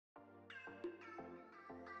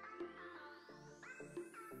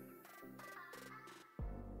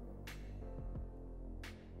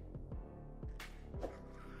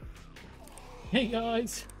Hey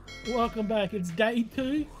guys, welcome back. It's day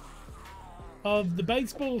 2 of the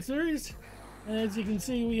baseball series, and as you can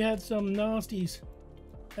see, we had some nasties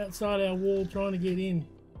outside our wall trying to get in.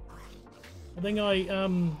 I think I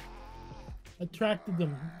attracted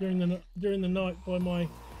them during the night by my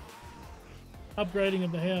upgrading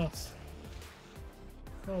of the house.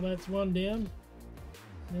 Oh, that's one down.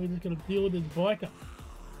 Now we just got to deal with this biker.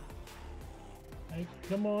 Hey,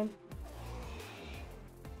 come on.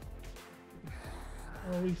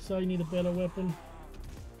 Oh, we so need a better weapon.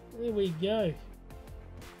 There we go.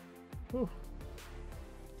 Whew.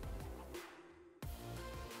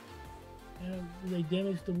 Did they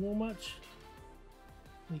damage the wall much?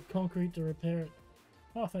 Need concrete to repair it.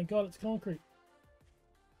 Oh, thank God it's concrete.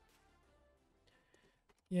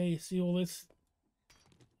 Yeah, you see all this?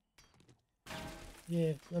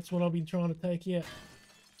 Yeah, that's what I've been trying to take out.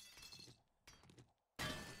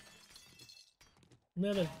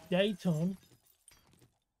 Now that daytime,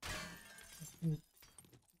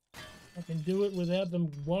 I can do it without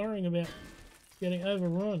them worrying about getting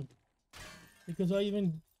overrun, because I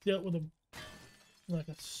even dealt with a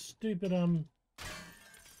stupid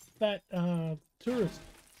fat tourist,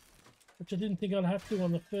 which I didn't think I'd have to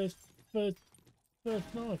on the first night.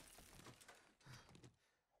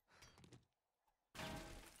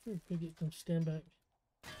 Could get some stand back.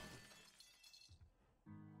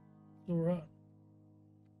 It's all right.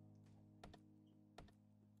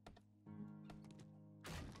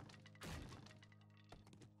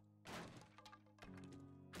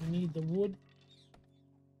 We need the wood.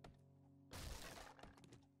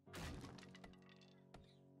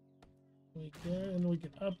 There we go, and we can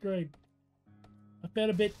upgrade. I felt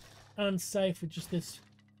a bit unsafe with just this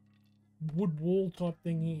wood wall type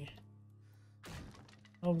thing here.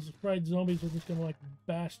 I was afraid zombies were just going to like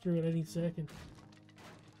bash through at any second.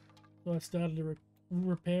 So I started to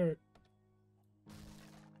repair it.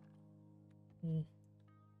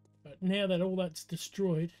 But now that all that's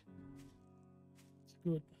destroyed, it's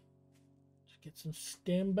good. Just get some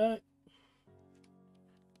stem back.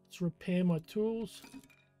 Let's repair my tools.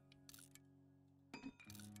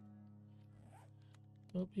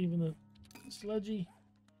 Oh, even the sludgy.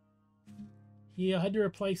 Yeah, I had to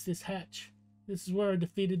replace this hatch. This is where I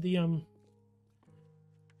defeated the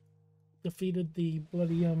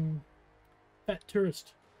bloody fat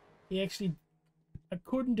tourist. He actually, I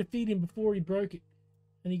couldn't defeat him before he broke it,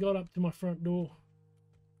 and he got up to my front door.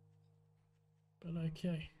 But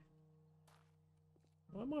okay.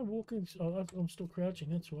 Why am I walking? Oh, I'm still crouching,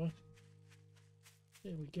 that's why.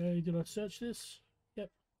 There we go. Did I search this? Yep.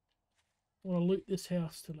 I want to loot this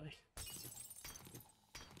house today.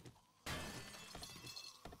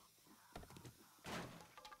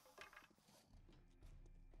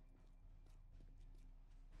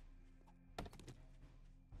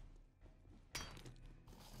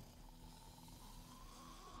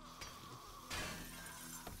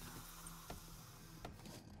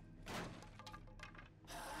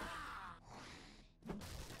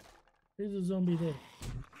 There's a zombie there.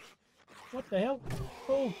 What the hell?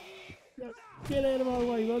 Oh, get out of my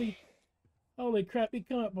way, buddy. Holy crap, he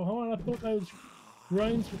came up behind. I thought those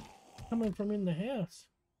drones were coming from in the house.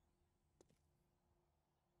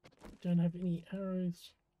 Don't have any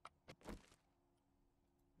arrows.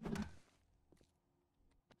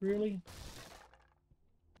 Really?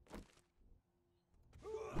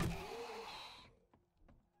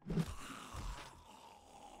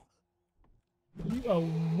 You are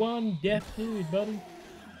one deaf dude, buddy.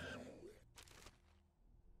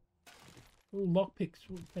 Ooh, lockpicks,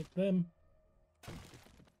 we'll take them.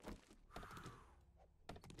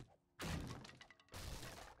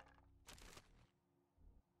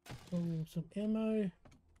 Oh, some ammo.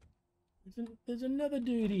 There's another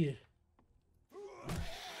dude here.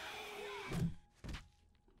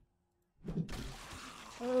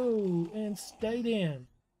 Oh, and stay down.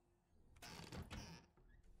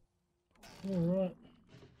 Alright.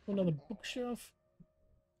 Another bookshelf.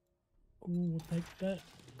 Oh, we'll take that.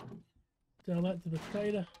 Sell that to the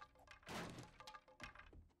trader.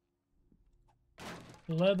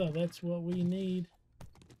 Leather, that's what we need.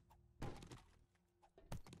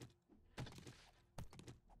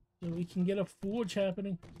 So we can get a forge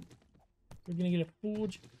happening. We're gonna get a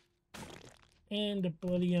forge and a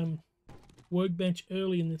bloody workbench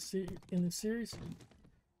early in this series,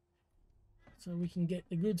 so we can get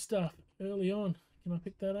the good stuff early on. Can I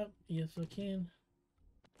pick that up? Yes, I can.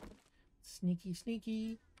 Sneaky,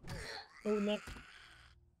 sneaky. Oh no!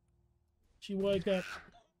 She woke up.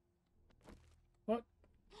 What?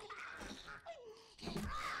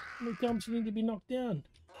 How many times do you need to be knocked down?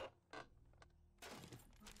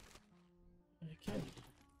 Okay.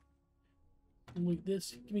 loot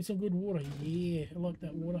this. Give me some good water. Yeah, I like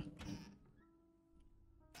that water.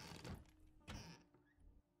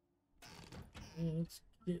 Yeah, let's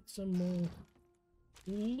get some more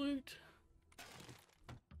loot.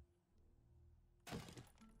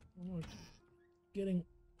 Right. Getting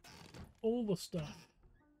all the stuff.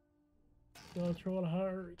 Gotta try to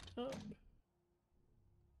hurry up.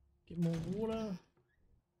 Get more water.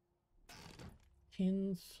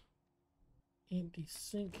 Tins. Empty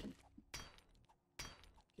sink.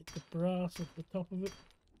 Get the brass off the top of it.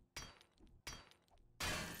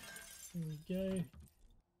 There we go.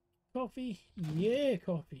 Coffee. Yeah,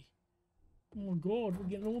 coffee. Oh my god, we're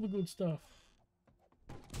getting all the good stuff.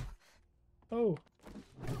 Oh.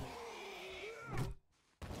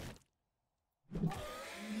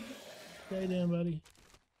 Stay down, buddy.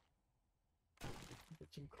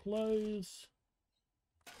 Get some clothes.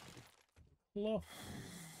 Cloth.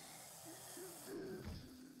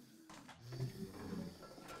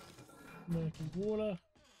 Murky water.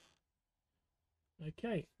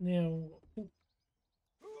 Okay, now it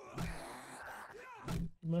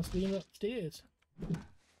must be in upstairs.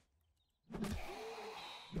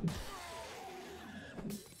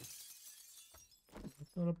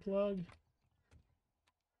 That's not a plug.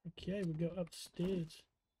 Okay, we go upstairs.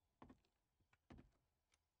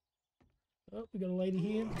 Oh, we got a lady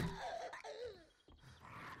here.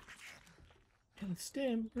 And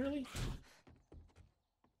stem, really?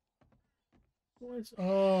 Where's,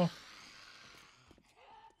 oh.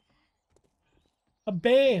 A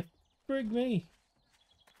bear! Frig me!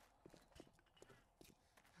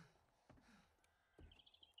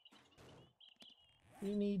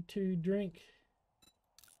 We need to drink.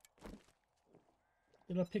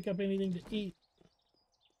 Did I pick up anything to eat?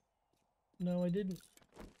 No, I didn't.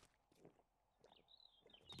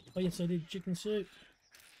 Oh yes, I did. Chicken soup.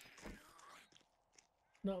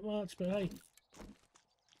 Not much, but hey.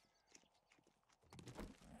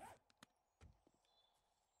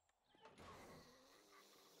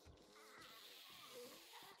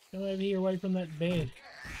 Come over here away from that bed.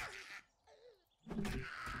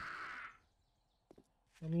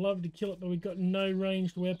 I'd love to kill it, but we've got no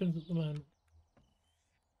ranged weapons at the moment.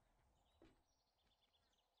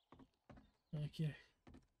 Okay.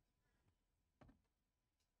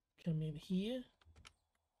 Come in here.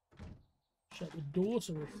 Shut the door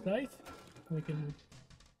so we're safe. We can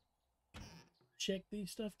check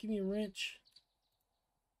these stuff. Give me a wrench.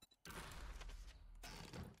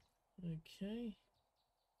 Okay.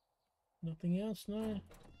 Nothing else, no.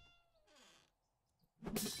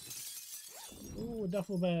 Oh, a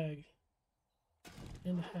duffel bag.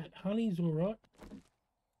 And a hat. Honey's alright.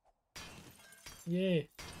 Yeah.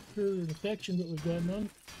 True infection that we've got on.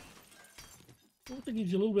 Also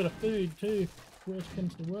gives you a little bit of food too. Worst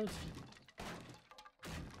comes to worst.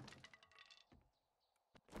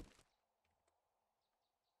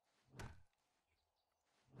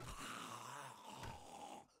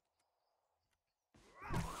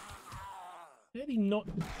 How did he not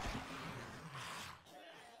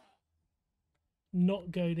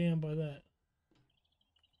go down by that?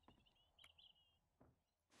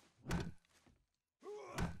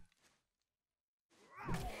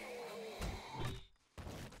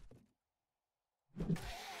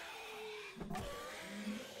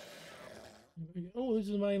 Oh, this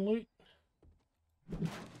is the main loot. If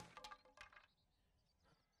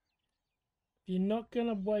you're not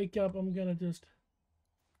gonna wake up, I'm gonna just...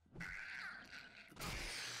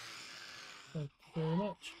 Thank you very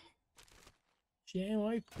much.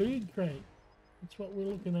 Janway food crate. That's what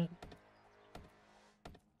we're looking at.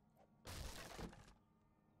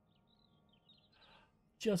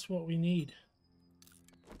 Just what we need.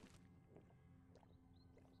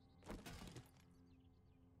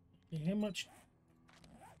 Okay, how much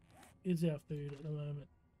is our food at the moment?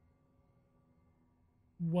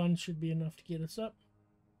 One should be enough to get us up.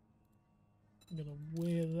 I'm gonna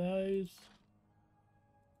wear those.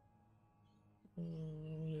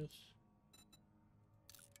 What else?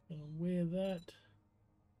 Gonna wear that.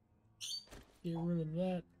 Get rid of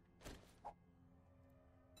that.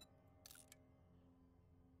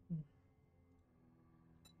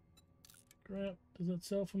 Scrap. Does that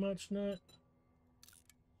sell for much? No.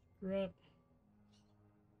 Scrap.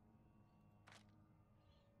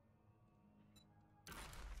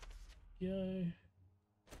 Go.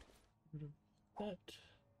 Rid of that.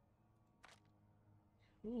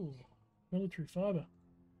 Ooh, military fiber.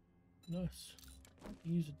 Nice.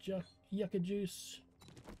 Use a yucca juice.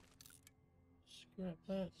 Scrap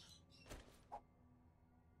that.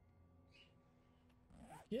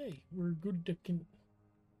 Yay, we're good to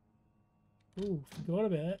Ooh, forgot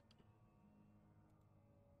about it.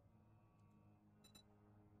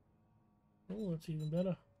 Oh, that's even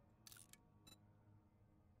better.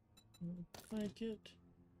 I'll take it.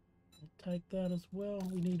 I'll take that as well.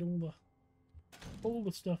 We need all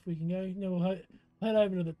the stuff we can go. Now we'll head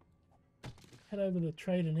over to the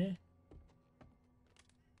trader now.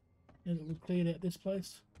 Now that we've cleared out this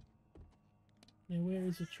place. Now where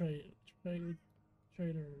is the trader? Trader.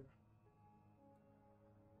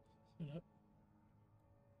 Set up.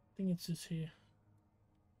 I think it's just here.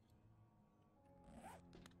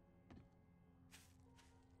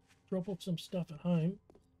 Drop off some stuff at home.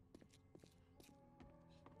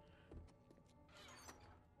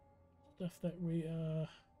 Stuff that we are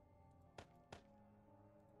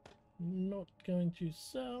not going to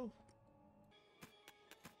sell.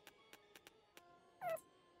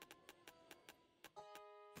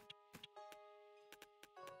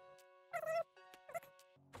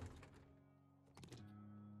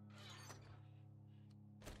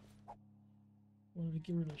 Wanted to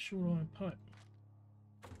get rid of the short iron pipe.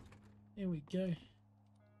 There we go.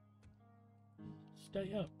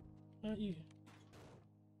 Stay up, aren't you?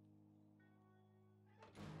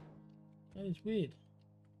 That is weird.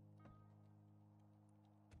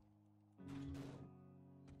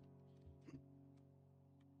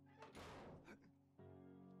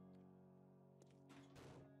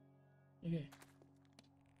 Okay.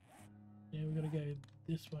 Now we gotta go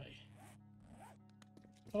this way.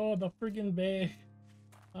 Oh, the friggin' bear.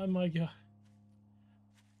 Oh my god.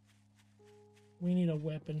 We need a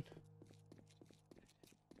weapon.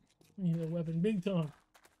 We need a weapon big time.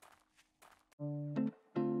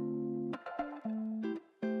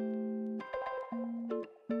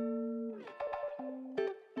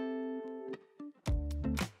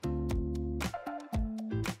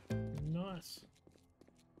 Nice.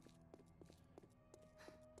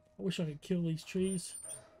 I wish I could kill these trees.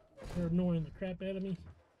 They're annoying the crap out of me.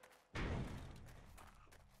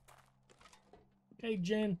 Okay,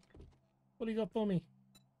 Jen. What do you got for me?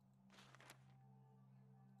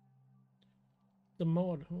 The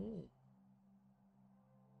mod. Oh.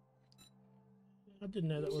 I didn't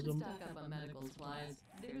know that was a mod. Stock up on medical supplies.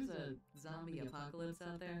 There's a zombie apocalypse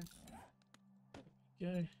out there.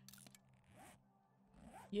 Okay.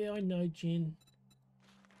 Yeah, I know, Jen.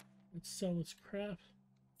 Let's sell this crap.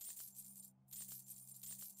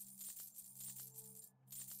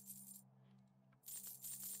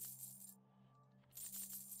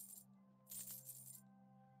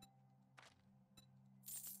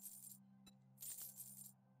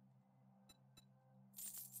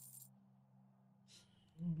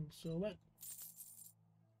 Sell that.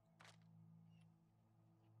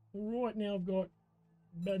 Right now I've got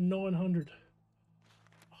about 900.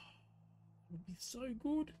 Oh, it would be so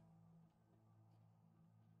good.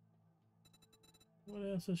 What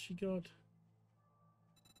else has she got?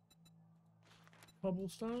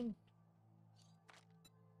 Cobblestone.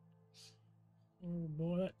 I'll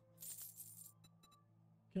buy that.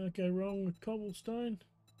 Can't go wrong with cobblestone.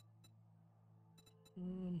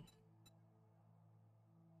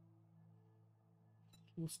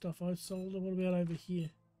 All stuff I sold. What about over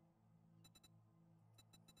here?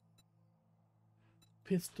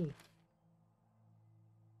 Pistol.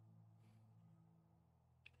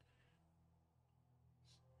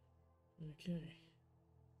 Okay.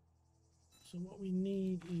 So what we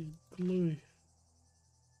need is glue.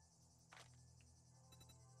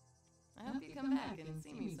 I hope you come back and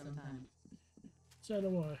see me sometime. So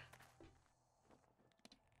do I.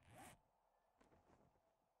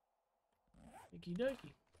 Okie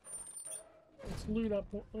dokie. Let's loot up.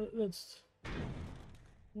 Let's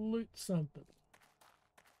loot something.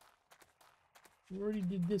 We already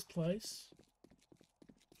did this place.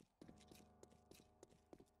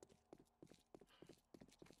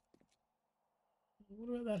 What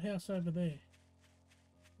about that house over there?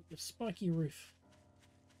 With the spiky roof.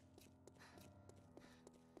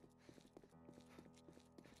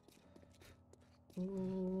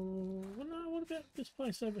 Oh, what about this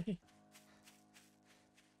place over here?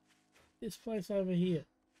 This place over here.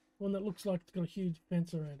 One that looks like it's got a huge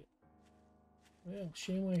fence around it. Well,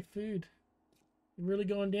 Shamway food. You're really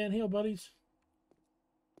going downhill, buddies.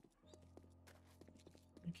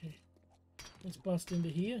 Okay. Let's bust into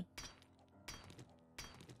here.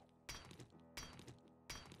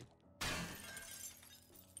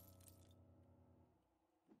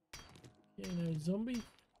 Yeah, no zombie.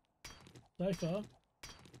 So far.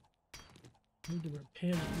 Need to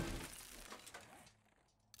repair them.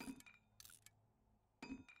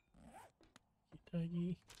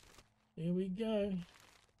 There we go.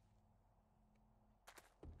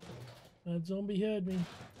 That zombie heard me.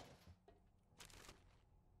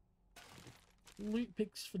 loot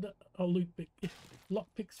picks for lock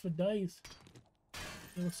picks for days.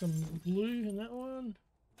 There was some blue in that one.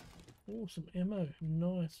 Oh, some ammo.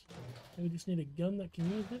 Nice. We just need a gun that can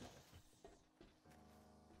use it.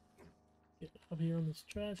 Get up here on this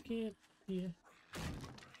trash can. Here.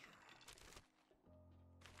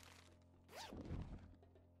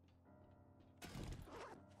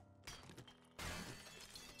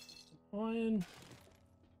 Iron.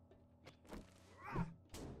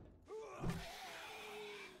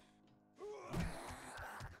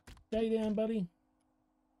 Stay down, buddy.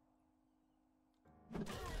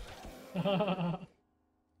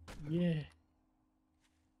 Yeah.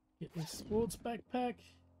 Get this sports backpack.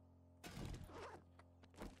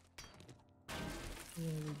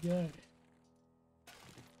 There we go.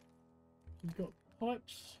 We've got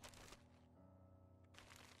pipes.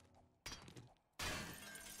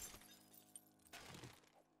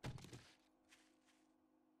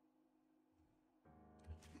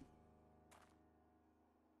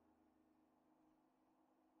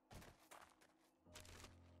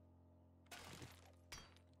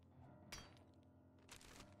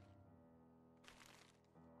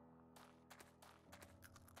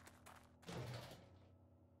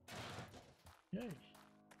 Okay.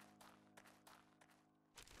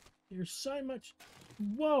 There's so much.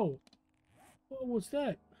 Whoa! What was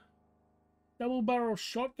that? Double barrel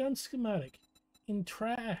shotgun schematic in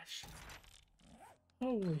trash.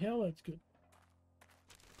 Holy hell, that's good.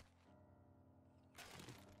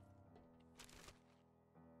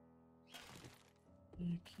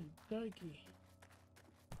 Okie dokie.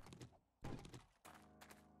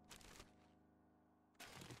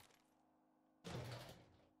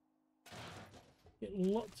 Get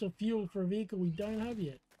lots of fuel for a vehicle we don't have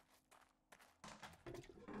yet.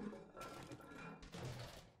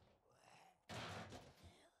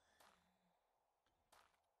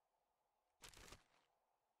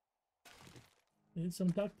 Need some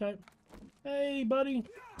duct tape. Hey, buddy.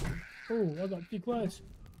 Oh, I got too close.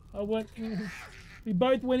 I went. We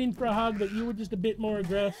both went in for a hug, but you were just a bit more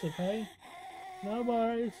aggressive, hey? No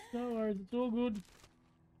worries. No worries. It's all good.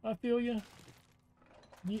 I feel you.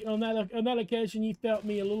 On that occasion, you felt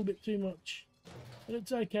me a little bit too much. But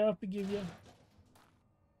it's okay. I forgive you.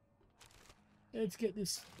 Let's get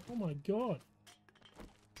this. Oh, my God.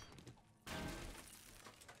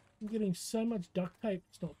 I'm getting so much duct tape.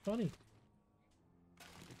 It's not funny.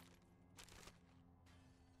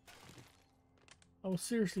 I was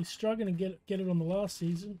seriously struggling to get it on the last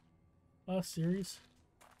series.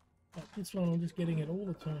 But this one, I'm just getting it all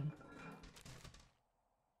the time.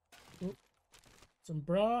 Oh, some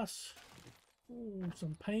brass. Oh,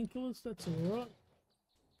 some painkillers. That's all right.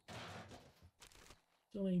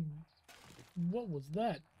 It's only. What was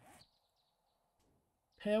that?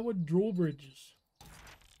 Powered drawbridges.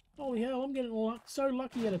 Holy hell! I'm getting so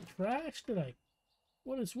lucky out of trash today.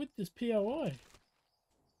 What is with this POI?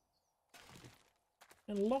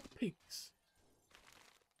 And lockpicks.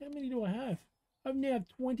 How many do I have? I now have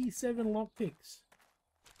 27 lockpicks.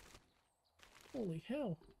 Holy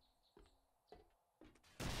hell.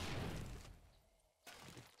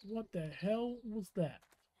 What the hell was that?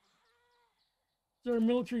 Is there a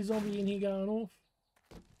military zombie in here going off?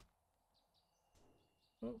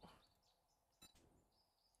 Oh.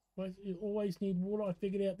 You always need water. I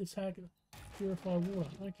figured out this hack purify water.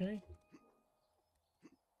 Okay.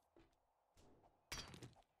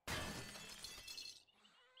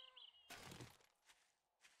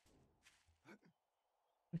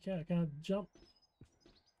 Okay, I can't jump.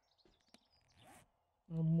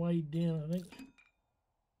 I'm way down, I think.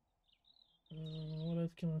 What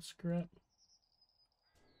else can I scrap?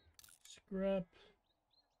 Scrap.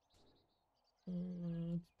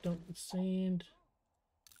 Dump the sand.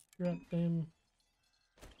 Scrap them.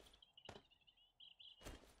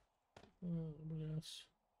 What else?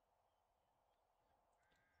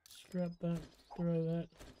 Scrap that. Throw that.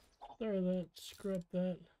 Throw that. Scrap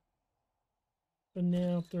that. For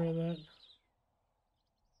now, throw that.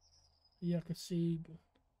 Yucca seed.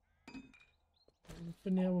 For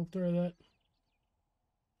now, we'll throw that.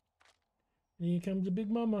 And here comes a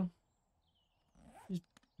big mama. Just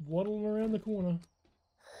waddling around the corner.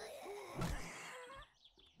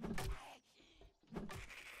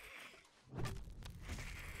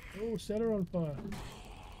 Oh, set her on fire.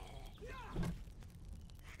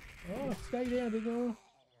 Oh, stay down, big mama.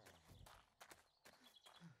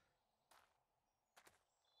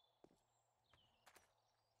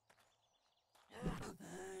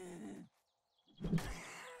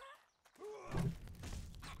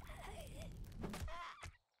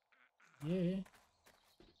 Yeah.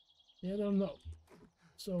 Now that I'm not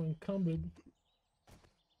so encumbered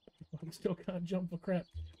with my I still can't jump for crap.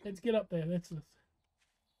 Let's get up there. Let's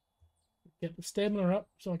get the stamina up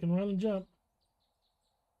so I can run and jump.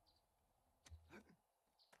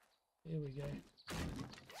 There we go.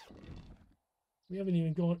 We haven't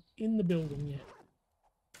even gone in the building yet.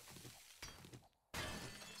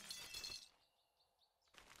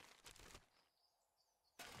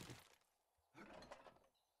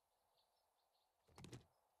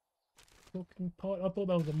 Cooking pot. I thought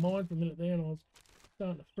that was a mine for a minute there and I was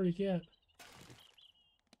starting to freak out.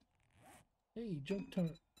 Hey, jump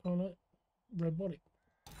turret. Oh no, robotic.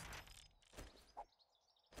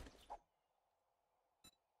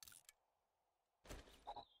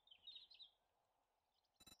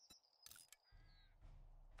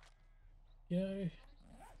 Go.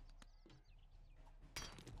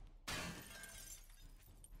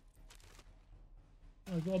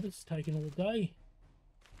 Oh god, this is taking all day.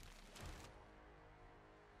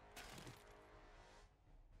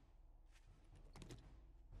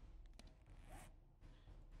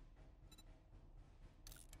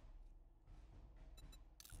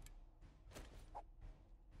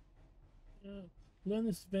 Learn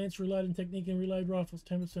this advanced reloading technique and reload rifles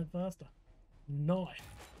 10% faster. Nice.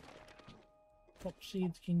 Pop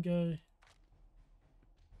seeds can go.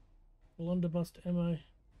 Blunderbuss ammo.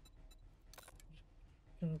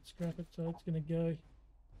 Can't scrap it, so it's going to go.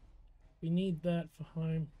 We need that for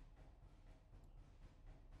home.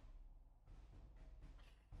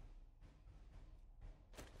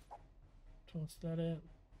 Toss that out.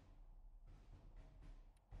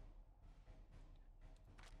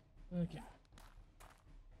 Okay.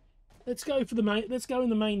 Let's go for the main. Let's go in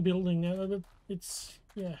the main building now. It's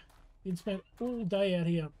yeah. Been spent all day out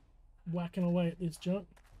here whacking away at this junk.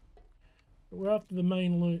 But we're after the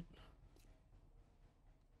main loot.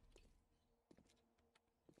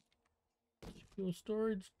 Secure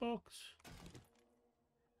storage box.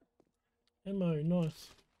 Ammo, nice.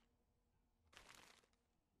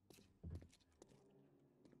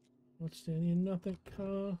 What's down here? Nothing.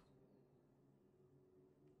 Car.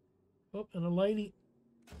 Oh, and a lady.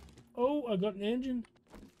 Oh, I got an engine.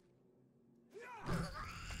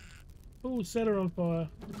 Oh, set her on fire.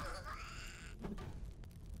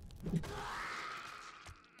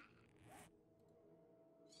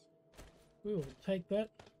 We'll take that.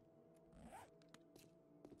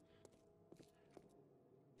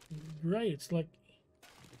 Great, it's like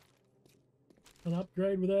an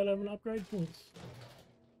upgrade without having upgrade points.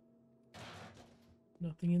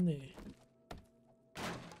 Nothing in there.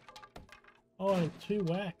 Oh, 2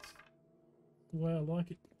 wax. The way I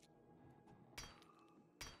like it.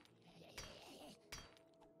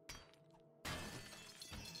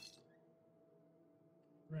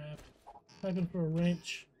 Wrap. Hoping for a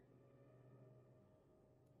wrench.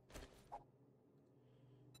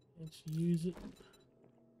 Let's use it.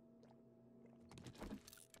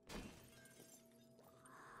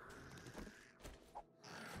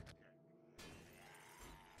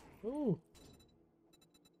 Oh.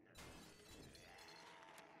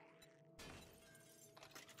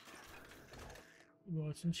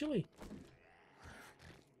 Got some chili.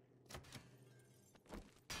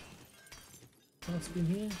 Task in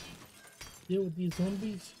here. Deal with these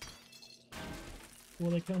zombies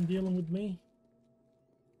before they come dealing with me.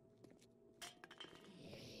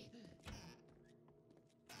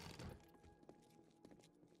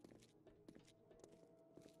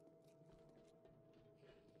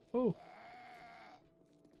 Oh.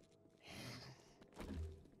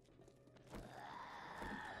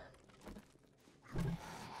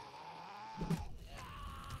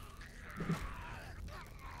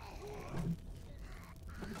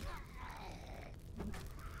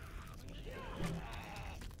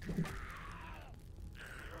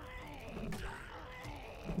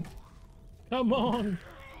 Come on!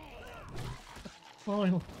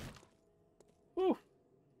 Finally. Whew.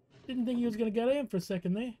 Didn't think he was going to go down for a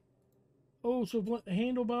second there. Oh, so we've got the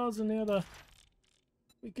handlebars and now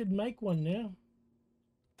we could make one now.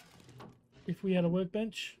 If we had a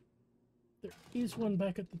workbench. There is one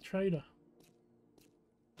back at the trader.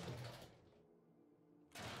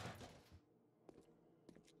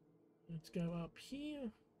 Let's go up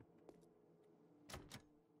here.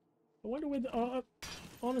 I wonder where the...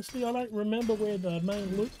 honestly, I don't remember where the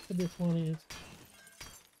main loot for this one is.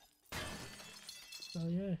 So,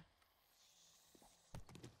 yeah.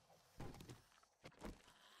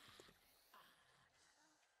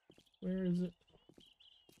 Where is it?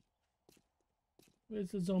 Where's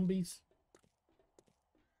the zombies?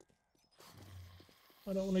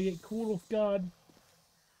 I don't want to get caught off guard.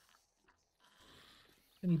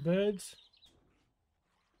 Any birds?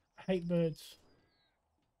 I hate birds.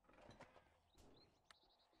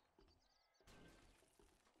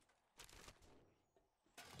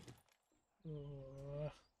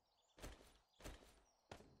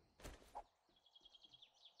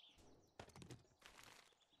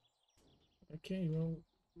 Okay, well,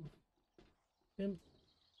 then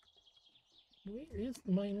where is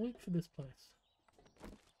the main leak for this place?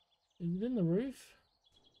 Is it in the roof?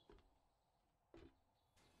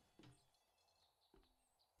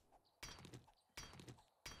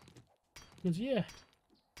 Because yeah,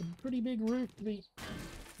 it's a pretty big roof to be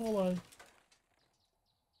hollow.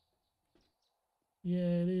 Yeah,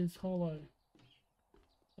 it is hollow.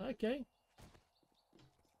 Okay.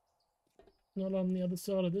 Not on the other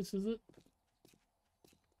side of this, is it?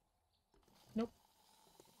 Nope.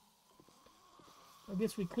 I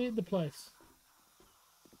guess we cleared the place.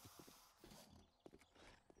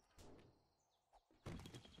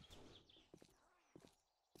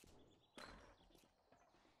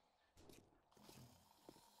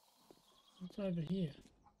 What's over here?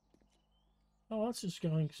 Oh, that's just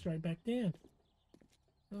going straight back down.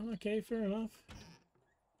 Oh, okay, fair enough.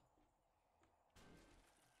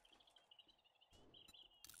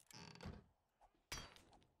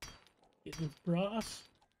 Get this brass.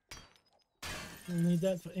 We'll need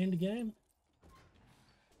that for end game.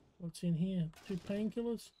 What's in here? 2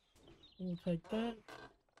 painkillers. We'll take that.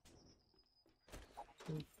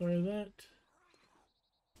 We'll throw that.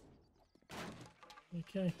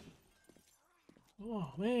 Okay.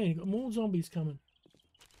 Oh man, you got more zombies coming.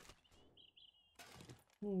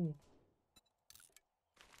 Oh.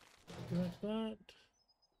 Grab that.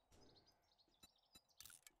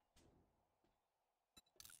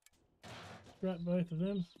 Grab both of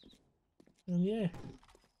them. And yeah.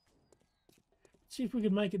 See if we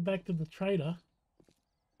can make it back to the trader.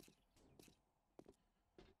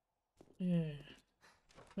 Yeah.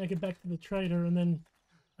 Make it back to the trader and then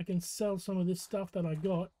I can sell some of this stuff that I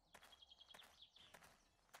got.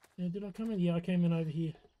 Yeah, did I come in? Yeah, I came in over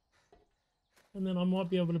here. And then I might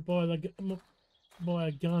be able to buy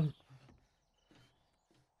a gun.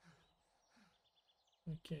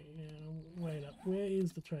 Okay, yeah, wait up. Where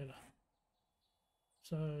is the trader?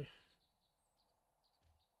 So,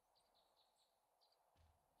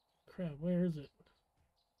 crap, where is it?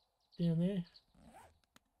 Down there?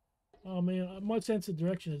 Oh man, my sense of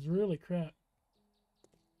direction is really crap.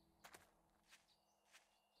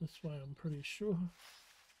 This way, I'm pretty sure.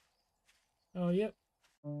 Oh, yep.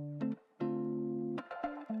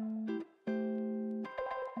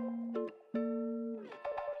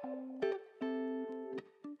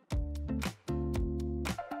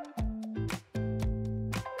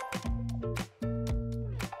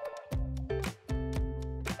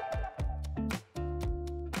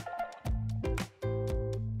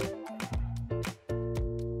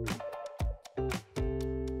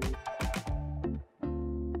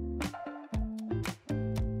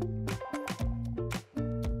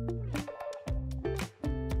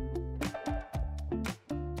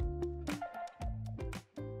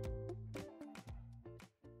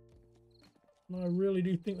 I really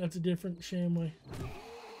do think that's a different Shamway.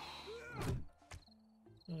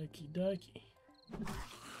 Okie dokie.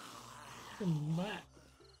 And that.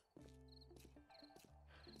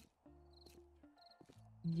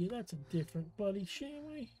 Yeah, that's a different bloody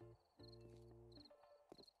Shamway.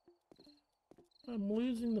 I'm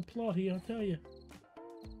losing the plot here, I'll tell you.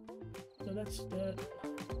 So that's that.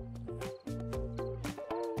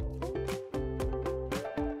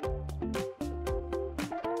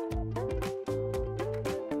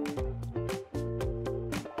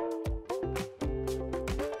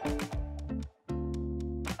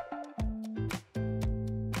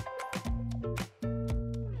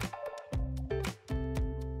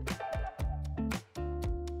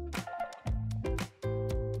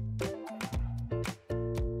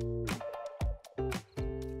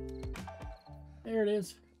 There it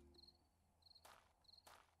is.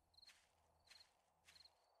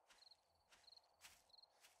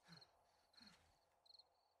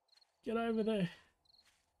 Get over there.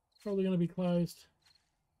 Probably going to be closed.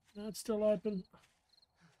 No, it's still open.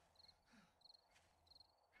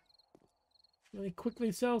 Let me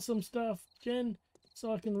quickly sell some stuff, Jen,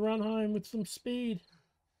 so I can run home with some speed.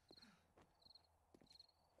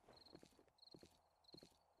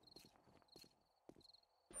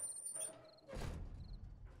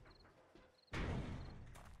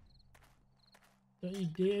 Don't you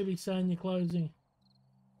dare be saying you're closing.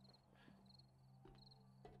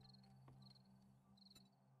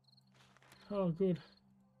 Oh, good.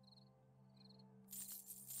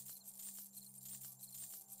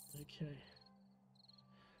 Okay.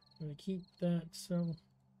 I'm going to keep that, sell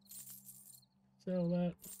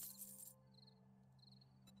that.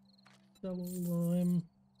 Sell all of them.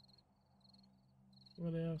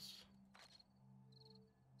 What else?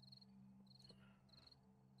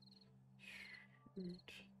 And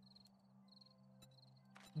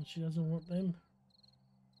she doesn't want them.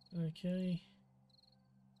 Okay.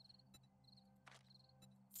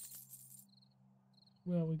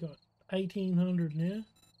 Well, we got 1800 now.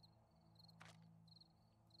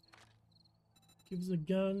 Gives a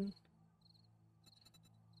gun.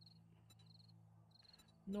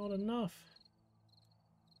 Not enough.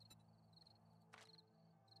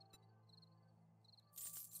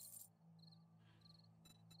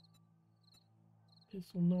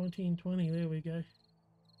 Pistol 1920, there we go.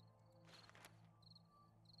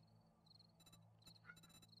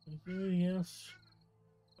 Is there anything else?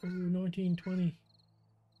 Oh, 1920.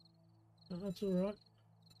 Oh, that's alright.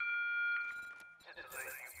 Just to let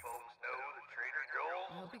you folks know that Trader Joel's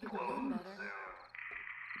I hope you get closed the better.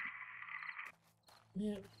 soon.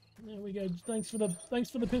 Yeah, there we go. Thanks for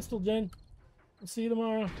the pistol, Jen. I'll see you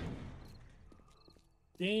tomorrow.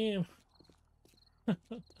 Damn.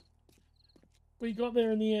 We got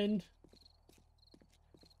there in the end.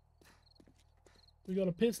 We got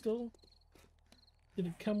a pistol. Did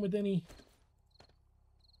it come with any?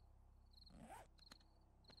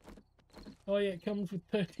 Oh yeah, it comes with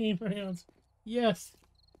 13 rounds. Yes.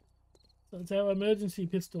 So it's our emergency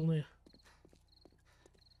pistol now.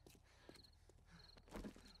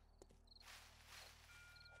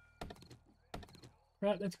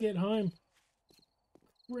 Right, let's get home.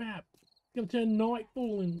 Crap. It's gonna turn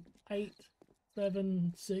nightfall in 8,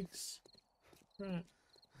 7, 6. Right.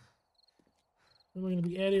 Then we're gonna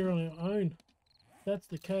be out here on our own. If that's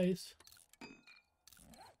the case.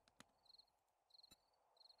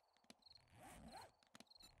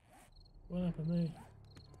 What happened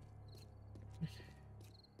there?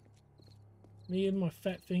 Me and my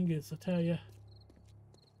fat fingers, I tell ya.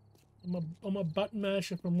 I'm a button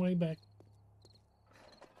masher from way back.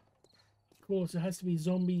 Of course, it has to be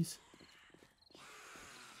zombies.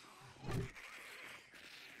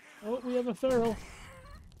 Oh, we have a feral.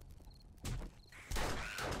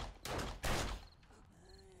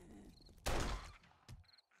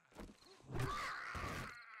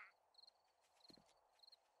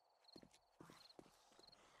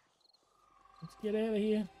 Let's get out of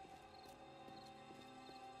here.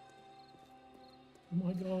 Oh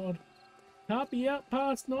my god. Can't be out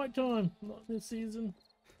past night time. Not this season.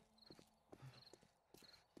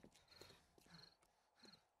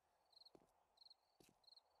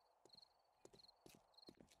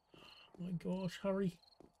 Oh my gosh, hurry.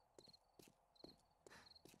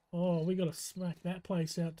 Oh, we gotta smack that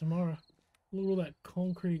place out tomorrow. Look at all that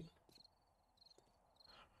concrete.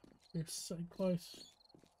 We're so close.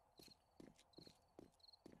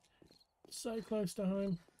 So close to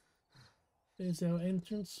home. There's our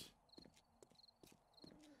entrance.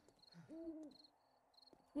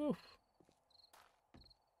 Woof.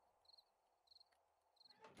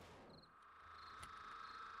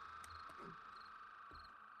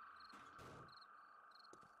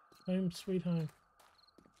 Home sweet home.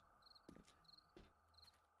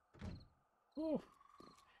 Woof.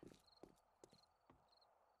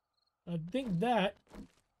 I think that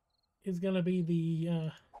is going to be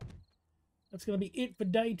the that's going to be it for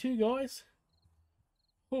day 2, guys.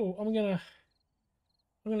 Oh, I'm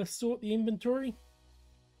gonna sort the inventory,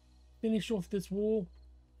 finish off this wall,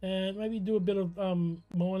 and maybe do a bit of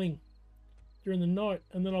mining during the night,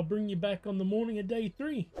 and then I'll bring you back on the morning of day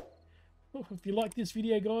 3. Oh, if you like this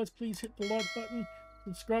video, guys, please hit the like button,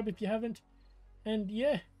 subscribe if you haven't, and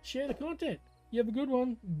yeah, share the content. You have a good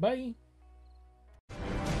one. Bye.